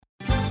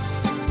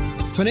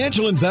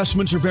Financial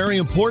investments are very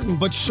important,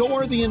 but so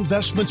are the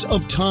investments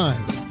of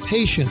time,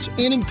 patience,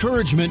 and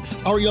encouragement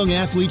our young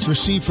athletes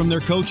receive from their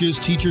coaches,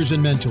 teachers,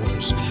 and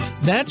mentors.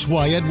 That's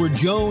why Edward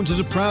Jones is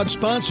a proud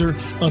sponsor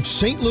of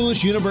St.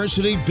 Louis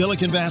University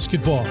Billiken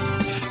Basketball.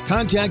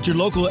 Contact your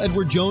local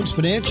Edward Jones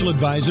financial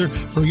advisor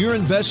for your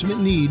investment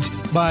needs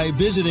by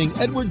visiting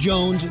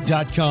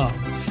edwardjones.com.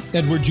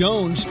 Edward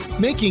Jones,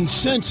 making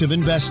sense of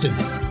investing.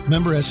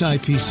 Member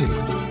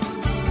SIPC.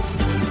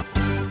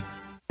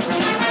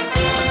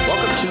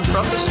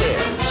 From the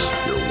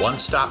Stands, your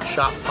one-stop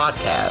shop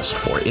podcast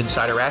for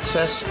insider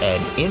access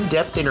and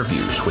in-depth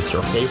interviews with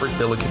your favorite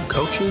Billiken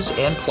coaches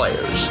and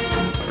players.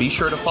 Be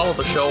sure to follow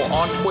the show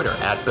on Twitter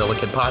at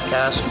Billiken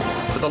Podcast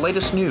for the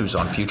latest news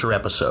on future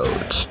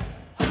episodes.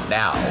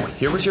 Now,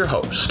 here is your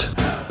host,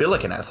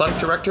 Billiken Athletic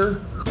Director,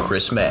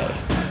 Chris May.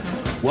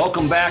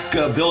 Welcome back,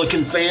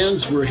 Billiken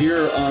fans. We're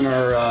here on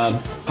our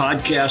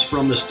podcast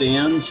From the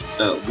Stands.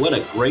 What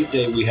a great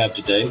day we have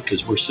today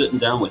because we're sitting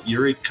down with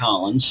Yuri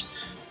Collins.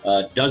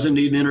 Doesn't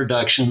need an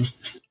introduction.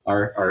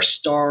 Our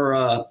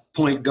star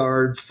point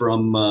guard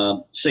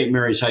from St.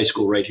 Mary's High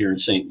School right here in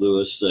St.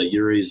 Louis.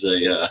 Yuri's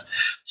a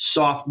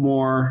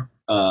sophomore,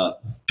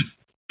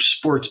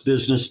 sports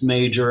business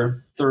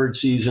major, third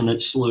season at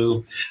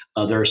SLU.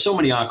 There are so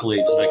many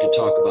accolades that I could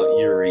talk about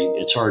Yuri.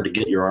 It's hard to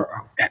get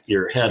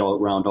your head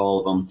around all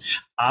of them.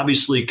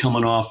 Obviously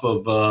coming off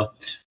of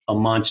a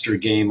monster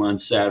game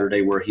on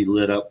Saturday where he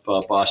lit up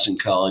Boston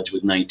College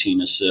with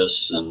 19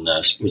 assists and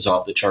was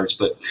off the charts.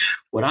 But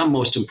what I'm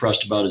most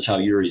impressed about is how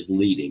Yuri's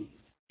leading.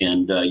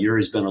 And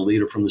Yuri's been a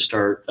leader from the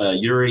start.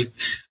 Yuri,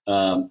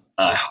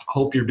 I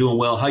hope you're doing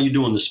well. How you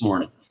doing this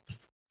morning?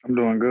 I'm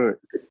doing good.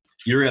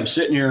 Yuri, I'm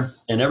sitting here,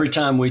 and every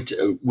time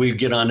we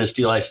get on this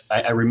deal,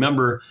 I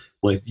remember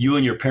with you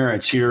and your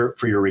parents here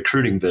for your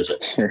recruiting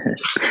visit.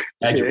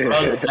 I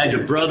had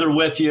your brother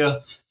with you,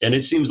 and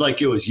it seems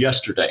like it was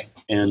yesterday.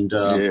 And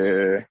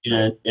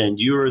and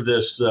you were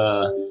this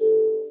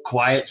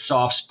quiet,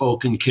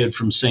 soft-spoken kid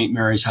from St.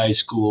 Mary's High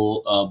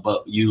School,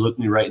 but you looked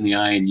me right in the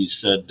eye and you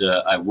said,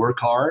 I work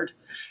hard,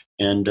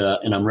 and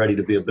I'm ready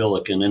to be a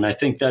Billiken. And I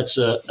think that's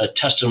a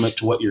testament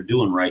to what you're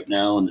doing right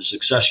now and the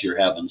success you're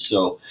having.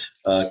 So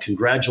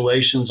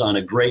congratulations on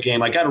a great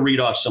game. I got to read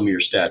off some of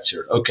your stats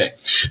here. Okay.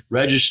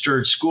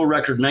 Registered school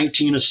record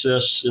 19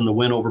 assists in the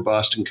win over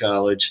Boston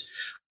College.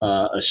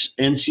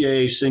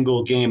 NCAA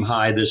single game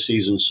high this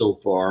season so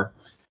far.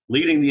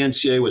 Leading the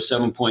NCAA with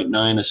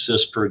 7.9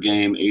 assists per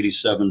game,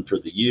 87 for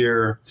the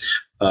year.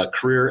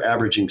 Career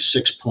averaging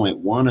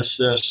 6.1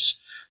 assists.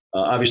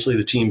 Obviously,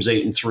 the team's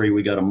 8-3.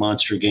 We got a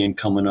monster game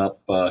coming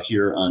up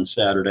here on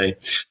Saturday.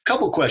 A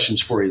couple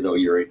questions for you, though,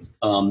 Yuri.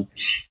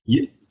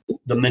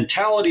 The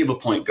mentality of a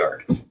point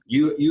guard.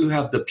 You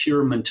have the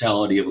pure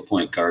mentality of a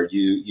point guard.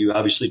 You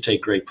obviously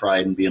take great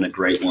pride in being a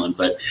great one.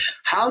 But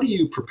how do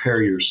you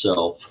prepare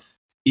yourself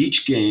each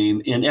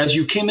game, and as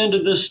you came into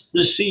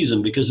this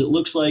season, because it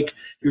looks like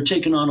you're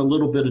taking on a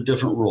little bit of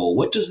different role.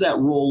 What does that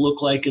role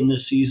look like in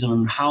this season,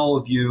 and how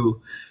have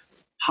you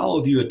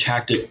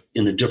attacked it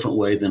in a different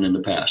way than in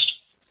the past?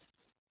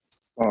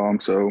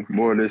 So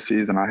more this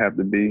season, I have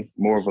to be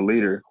more of a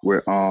leader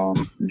with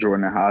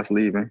Jordan and Haas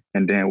leaving,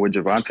 and then with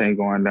Javonte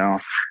going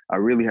down, I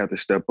really have to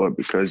step up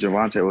because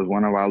Javonte was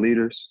one of our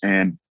leaders,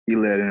 and he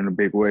led in a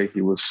big way. He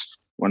was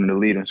one of the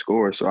leading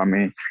scorers. So, I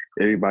mean,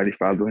 everybody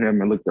followed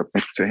him and looked up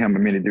to him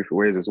in many different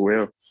ways as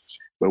well.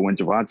 But when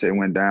Javonte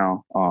went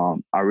down,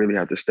 I really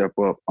had to step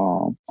up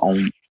on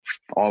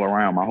all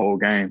around my whole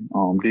game,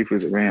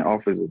 defensive end,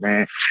 offensive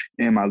end,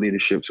 and my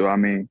leadership. So, I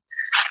mean,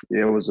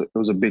 yeah, it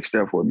was a big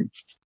step for me.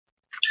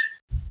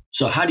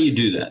 So how do you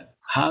do that?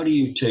 How do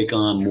you take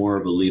on more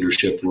of a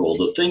leadership role?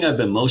 The thing I've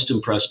been most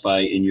impressed by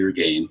in your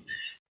game,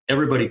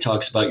 everybody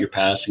talks about your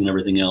passing and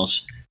everything else.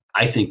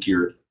 I think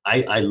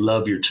I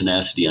love your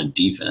tenacity on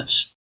defense.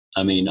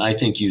 I mean, I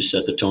think you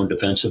set the tone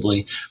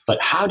defensively. But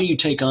how do you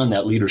take on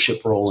that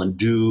leadership role and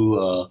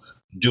do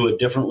it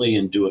differently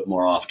and do it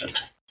more often?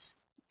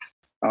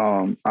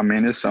 I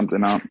mean, it's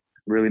something I'm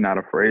really not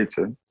afraid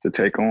to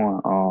take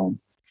on.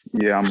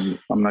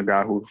 I'm the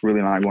guy who's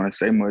really not going to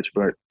say much,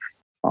 but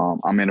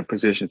I'm in a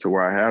position to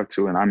where I have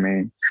to. And I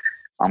mean,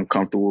 I'm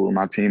comfortable with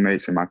my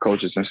teammates and my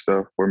coaches and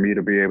stuff for me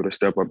to be able to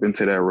step up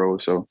into that role.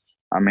 So,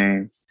 I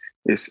mean,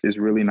 it's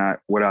really not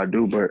what I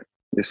do, but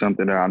it's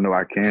something that I know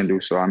I can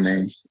do. So, I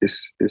mean,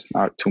 it's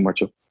not too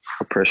much of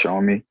a pressure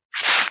on me.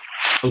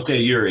 Okay,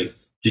 Yuri,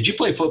 did you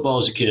play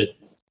football as a kid?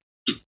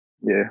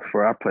 Yeah,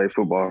 I played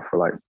football for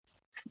like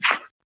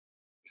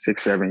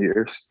 6-7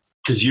 years.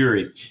 Because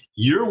Yuri,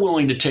 you're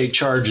willing to take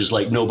charges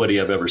like nobody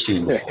I've ever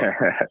seen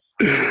before.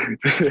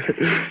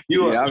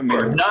 You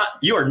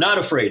are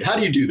not afraid. How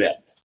do you do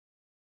that?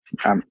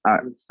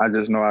 I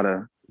just know how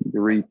to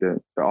read the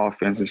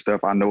offense and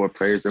stuff. I know what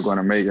plays they're going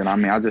to make, and I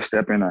mean, I just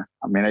step in.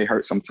 They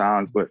hurt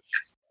sometimes, but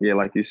yeah,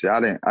 like you said,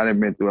 I didn't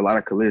been through a lot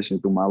of collisions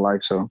through my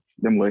life, so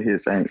them little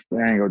hits ain't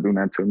gonna do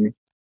nothing to me.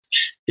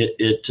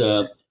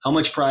 How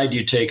much pride do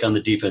you take on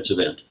the defensive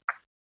end?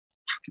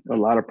 A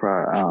lot of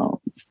pride.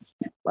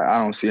 like I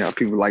don't see how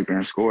people like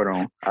being scored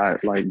on. I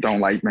don't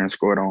like being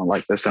scored on.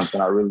 Like that's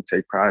something I really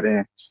take pride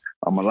in.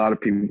 A lot of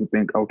people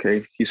think,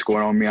 okay, he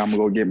scored on me, I'm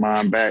gonna go get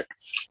mine back.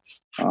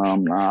 I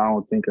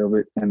don't think of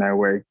it in that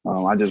way.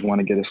 I just want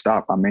to get a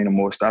stop. I mean, the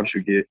more stops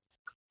you get,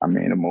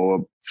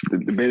 the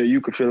better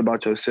you can feel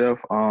about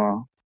yourself,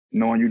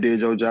 knowing you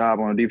did your job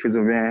on the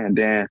defensive end. And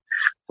then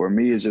for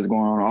me, it's just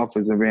going on the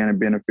offensive end and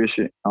being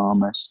efficient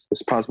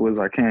as possible as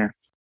I can.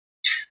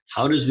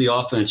 How does the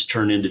offense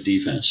turn into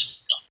defense?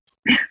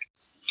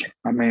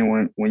 I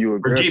mean, when you're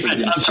aggressive.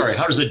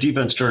 How does the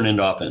defense turn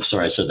into offense?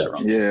 Sorry, I said that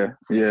wrong.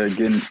 Yeah,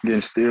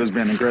 getting steals,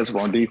 being aggressive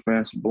on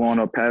defense, blowing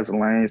up passing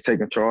lanes,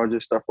 taking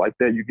charges, stuff like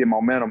that. You get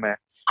momentum, man.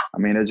 I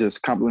mean, it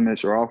just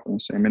complements your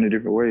offense in many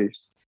different ways.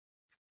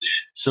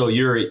 So,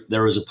 Yuri,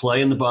 there was a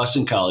play in the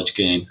Boston College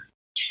game.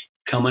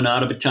 Coming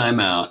out of a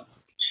timeout,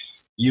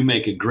 you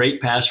make a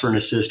great pass for an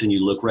assist, and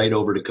you look right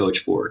over to Coach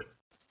Ford.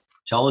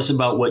 Tell us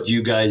about what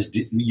you guys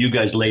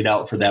laid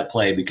out for that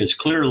play, because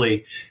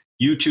clearly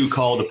you two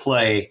called a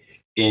play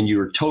and you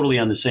were totally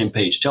on the same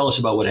page. Tell us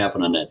about what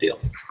happened on that deal.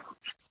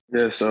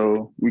 Yeah,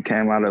 so we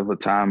came out of a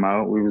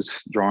timeout. We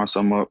was drawing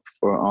some up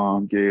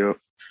for Gil,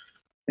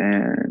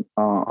 and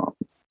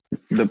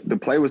the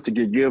play was to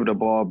get Gil the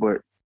ball, but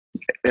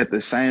at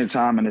the same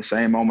time, in the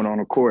same moment on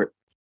the court,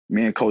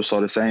 me and Coach saw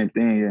the same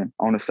thing. And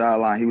on the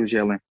sideline, he was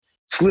yelling,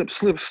 "Slip,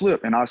 slip,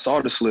 slip!" And I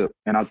saw the slip,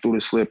 and I threw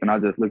the slip, and I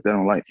just looked at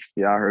him like,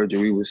 "Yeah, I heard you.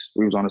 We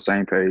was on the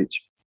same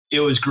page." It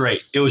was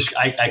great.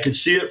 I could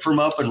see it from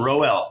up in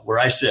row L where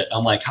I sit.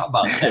 I'm like, how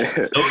about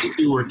that? Those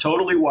two were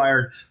totally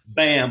wired.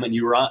 Bam, and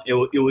you were on. It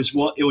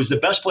was the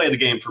best play of the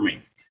game for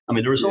me. I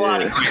mean, there was a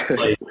lot of great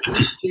plays.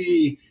 To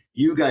see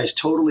you guys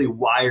totally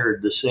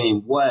wired the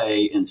same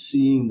way and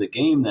seeing the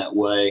game that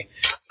way,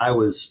 I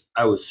was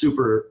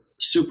super,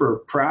 super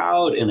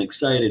proud and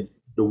excited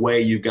the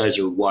way you guys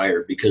are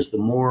wired, because the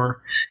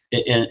more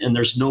and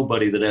there's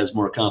nobody that has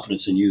more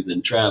confidence in you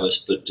than Travis,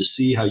 but to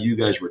see how you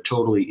guys were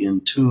totally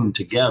in tune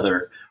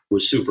together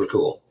was super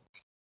cool.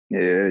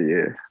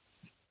 Yeah.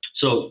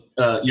 So,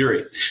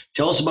 Yuri,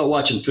 tell us about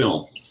watching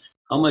film.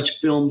 How much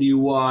film do you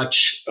watch?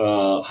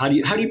 How do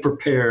you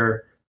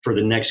prepare for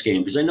the next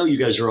game? Because I know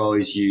you guys are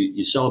always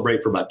you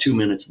celebrate for about 2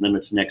 minutes and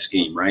then it's next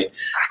game, right?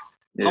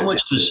 Yeah.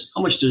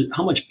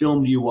 How much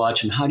film do you watch,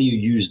 and how do you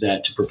use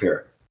that to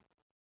prepare?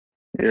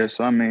 Yeah,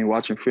 so I mean,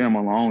 watching film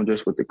alone,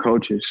 just with the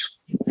coaches,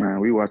 man,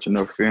 we watch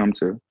enough film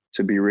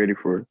to be ready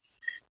for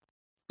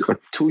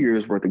 2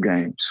 years worth of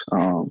games.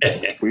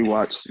 We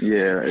watch,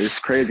 it's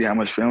crazy how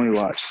much film we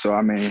watch. So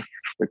I mean,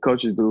 the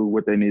coaches do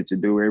what they need to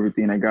do,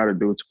 everything they got to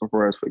do to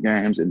prepare us for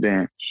games. And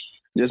then,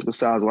 just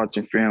besides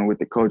watching film with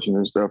the coaches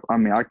and stuff, I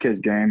mean, I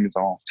catch games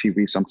on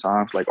TV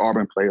sometimes. Like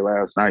Auburn played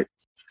last night.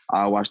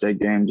 I watch that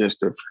game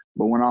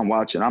but when I'm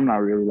watching, I'm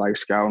not really like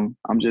scouting.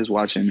 I'm just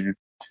watching and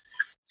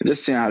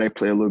just seeing how they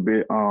play a little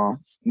bit. I'm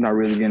not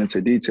really getting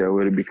into detail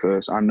with it,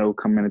 because I know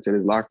coming into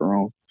this locker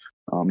room,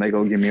 they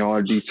go give me all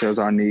the details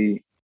I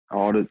need,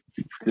 all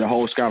the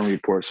whole scouting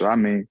report. So I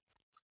mean,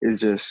 it's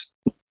just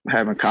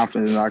having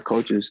confidence in our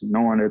coaches,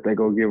 knowing that they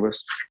go give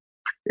us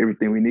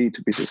everything we need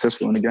to be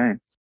successful in the game.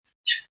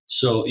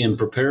 So in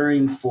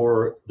preparing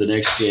for the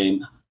next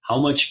game, how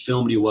much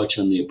film do you watch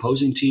on the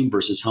opposing team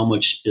versus how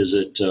much is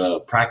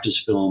it practice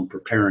film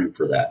preparing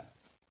for that?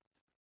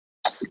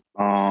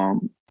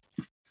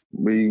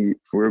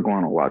 We're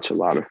going to watch a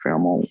lot of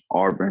film on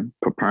Auburn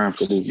preparing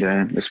for this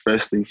game,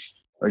 especially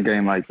a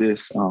game like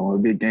this, a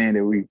big game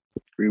that we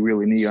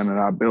really need under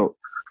our belt.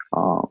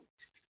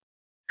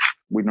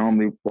 We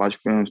normally watch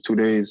films 2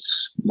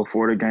 days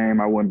before the game.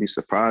 I wouldn't be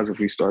surprised if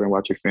we started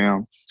watching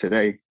film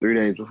today, 3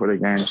 days before the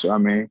game. So I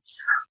mean,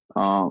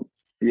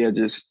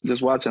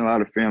 just watching a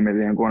lot of film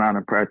and then going out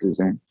and practice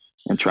and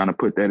trying to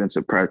put that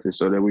into practice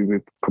so that we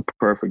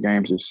prepare for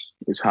games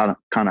is how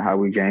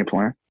we game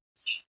plan.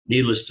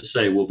 Needless to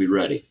say, we'll be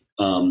ready.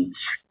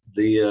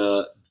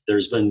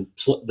 There's been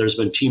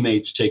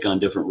teammates take on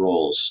different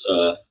roles.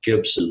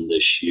 Gibson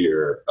this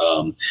year,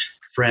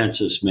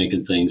 Francis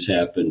making things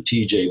happen,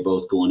 TJ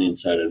both going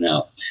inside and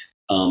out.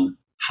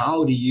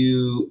 How do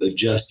you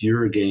adjust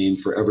your game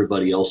for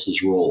everybody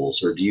else's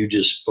roles? Or do you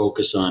just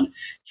focus on,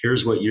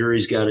 here's what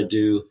Yuri's got to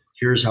do,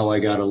 here's how I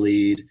got to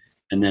lead,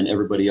 and then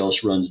everybody else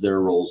runs their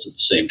roles at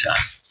the same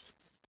time?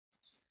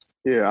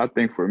 Yeah, I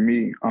think for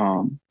me,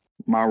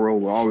 my role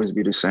will always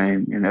be the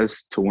same, and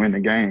that's to win the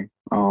game.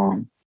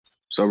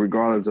 So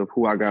regardless of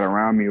who I got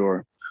around me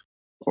or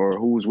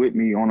who's with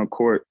me on the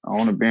court,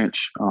 on the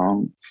bench,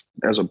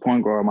 as a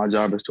point guard, my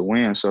job is to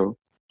win. So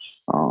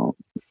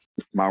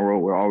my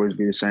role will always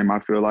be the same, I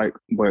feel like.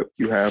 But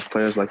you have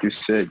players, like you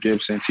said,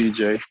 Gibson,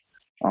 TJ,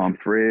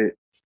 Fred,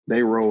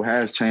 their role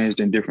has changed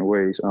in different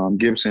ways.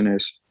 Gibson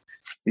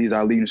he's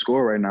our leading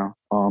scorer right now.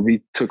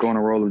 He took on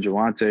the role of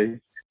Javonte.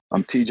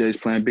 TJ's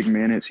playing big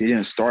minutes. He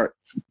didn't start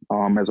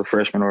as a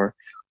freshman or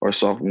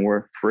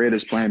sophomore. Fred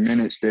is playing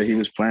minutes that he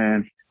was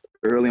playing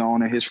early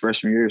on in his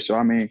freshman year. So,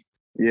 I mean,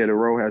 the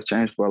role has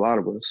changed for a lot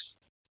of us.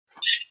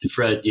 And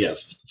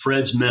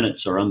Fred's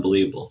minutes are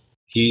unbelievable.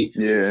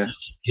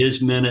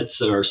 his minutes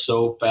are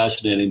so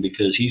fascinating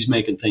because he's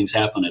making things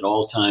happen at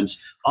all times.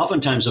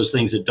 Oftentimes those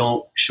things that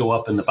don't show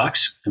up in the box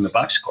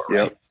score,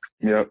 right?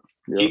 Yep.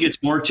 He gets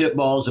more tip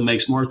balls and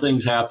makes more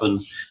things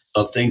happen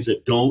of things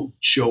that don't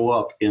show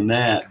up in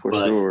that. For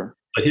sure.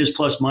 But his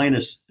plus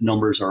minus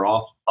numbers are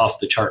off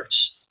the charts.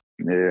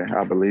 Yeah,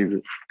 I believe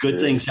it. Good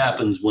things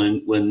happens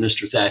when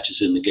Mr. Thatch is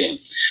in the game.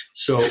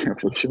 So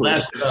sure.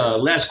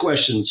 last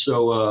question.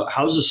 So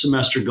how's the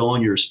semester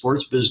going? You're a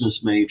sports business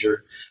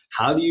major.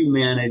 How do you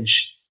manage?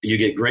 You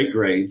get great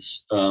grades.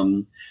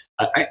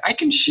 I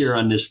can share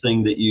on this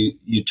thing that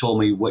you told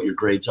me what your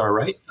grades are,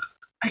 right?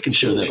 I can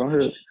share that. Go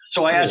ahead.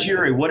 So I asked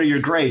Yuri, what are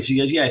your grades? He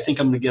goes, yeah, I think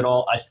I'm going to get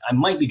I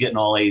might be getting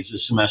all A's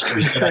this semester.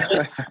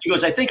 He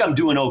goes, I think I'm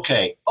doing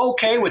okay.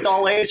 Okay with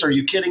all A's? Are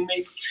you kidding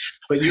me?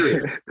 But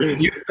Yuri,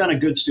 you've been a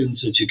good student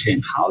since you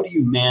came. How do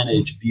you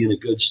manage being a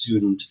good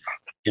student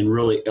and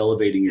really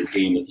elevating your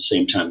game at the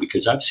same time?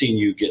 Because I've seen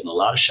you getting a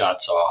lot of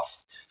shots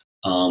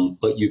off,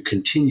 but you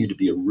continue to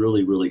be a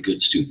really, really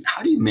good student.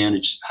 How do you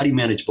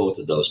manage both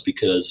of those?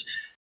 Because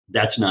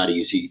that's not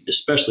easy,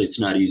 especially it's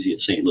not easy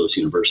at St. Louis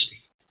University.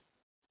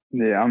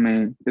 Yeah, I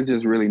mean, it's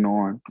just really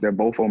knowing that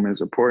both of them is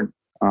important.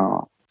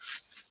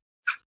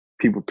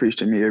 People preach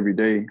to me every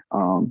day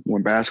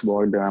when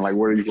basketball is done, like,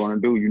 what are you going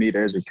to do? You need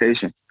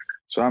education.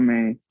 So, I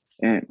mean,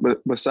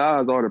 but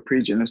besides all the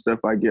preaching and stuff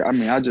I get, I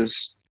mean,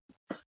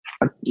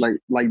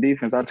 like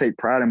defense, I take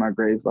pride in my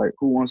grades. Like,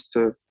 who wants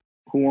to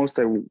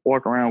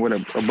walk around with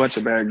a bunch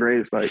of bad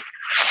grades? Like,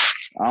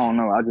 I don't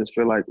know. I just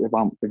feel like if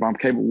I'm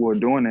capable of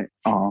doing it,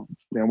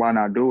 then why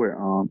not do it?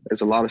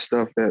 It's a lot of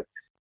stuff that,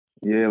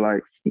 yeah,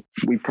 like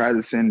we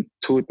practicing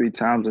 2 or 3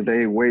 times a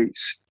day,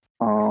 weights.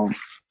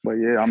 But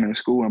yeah, I mean,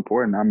 school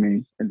important. I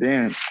mean, and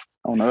then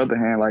on the other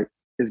hand, like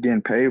it's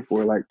getting paid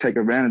for. Like take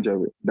advantage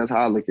of it. That's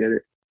how I look at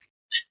it.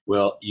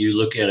 Well, you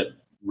look at it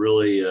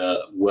really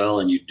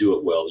well, and you do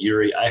it well,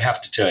 Yuri. I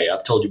have to tell you,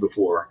 I've told you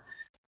before,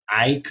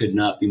 I could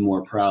not be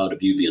more proud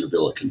of you being a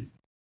Billiken.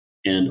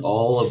 And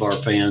all of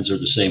our fans are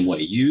the same way.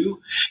 You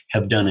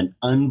have done an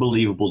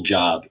unbelievable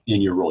job in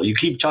your role. You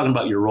keep talking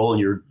about your role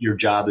and your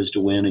job is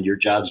to win and your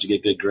job is to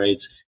get good grades.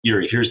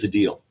 Yuri, here's the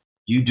deal.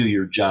 You do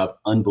your job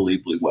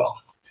unbelievably well.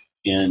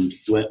 And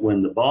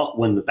when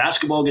the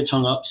basketball gets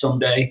hung up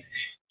someday,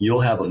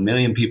 you'll have 1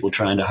 million people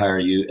trying to hire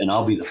you, and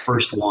I'll be the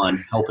first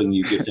one helping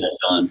you get that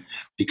done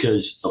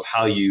because of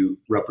how you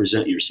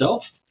represent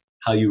yourself,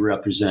 how you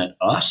represent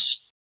us,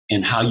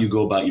 and how you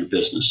go about your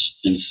business.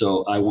 And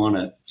so I want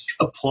to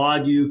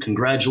applaud you,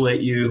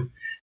 congratulate you,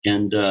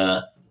 and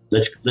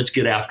let's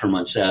get after them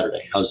on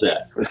Saturday. How's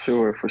that?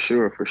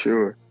 For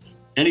sure.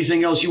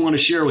 Anything else you want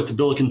to share with the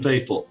Billiken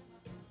faithful?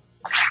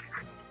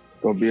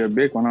 Gonna be a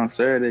big one on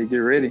Saturday. Get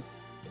ready.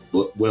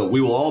 Well,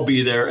 we will all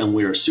be there, and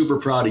we are super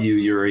proud of you,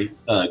 Yuri.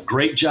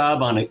 Great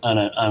job on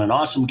an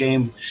awesome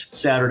game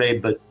Saturday,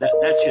 but that's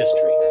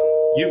history.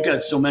 You've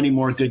got so many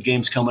more good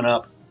games coming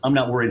up. I'm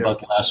not worried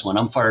about the last one.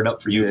 I'm fired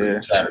up for you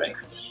for Saturday.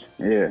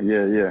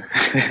 Yeah.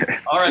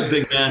 All right,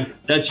 big man.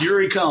 That's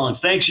Yuri Collins.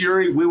 Thanks,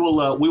 Yuri. We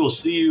will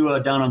see you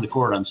down on the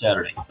court on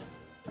Saturday.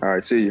 All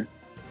right, see you.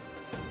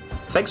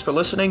 Thanks for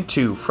listening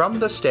to From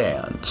the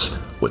Stands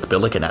with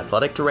Billiken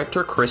Athletic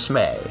Director Chris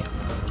May.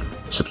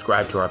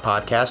 Subscribe to our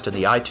podcast in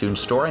the iTunes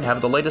Store and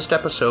have the latest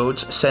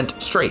episodes sent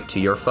straight to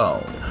your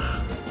phone.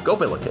 Go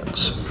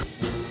Billikens!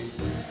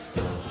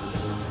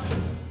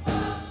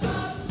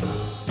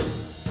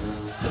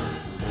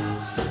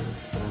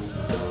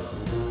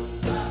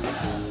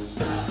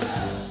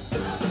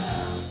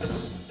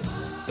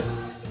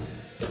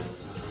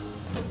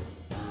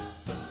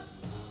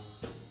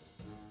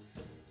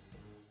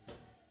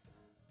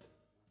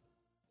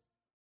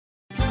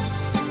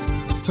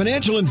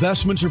 Financial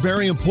investments are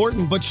very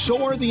important, but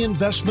so are the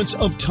investments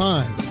of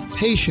time,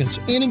 patience,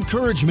 and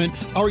encouragement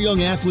our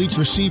young athletes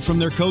receive from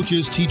their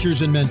coaches,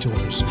 teachers, and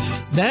mentors.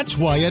 That's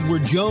why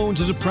Edward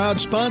Jones is a proud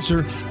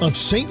sponsor of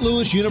St.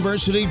 Louis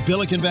University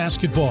Billiken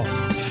basketball.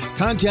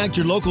 Contact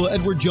your local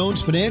Edward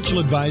Jones financial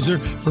advisor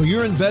for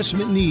your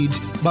investment needs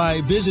by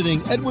visiting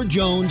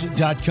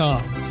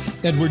edwardjones.com.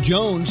 Edward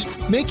Jones,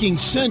 making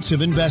sense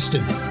of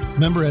investing.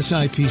 Member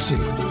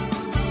SIPC.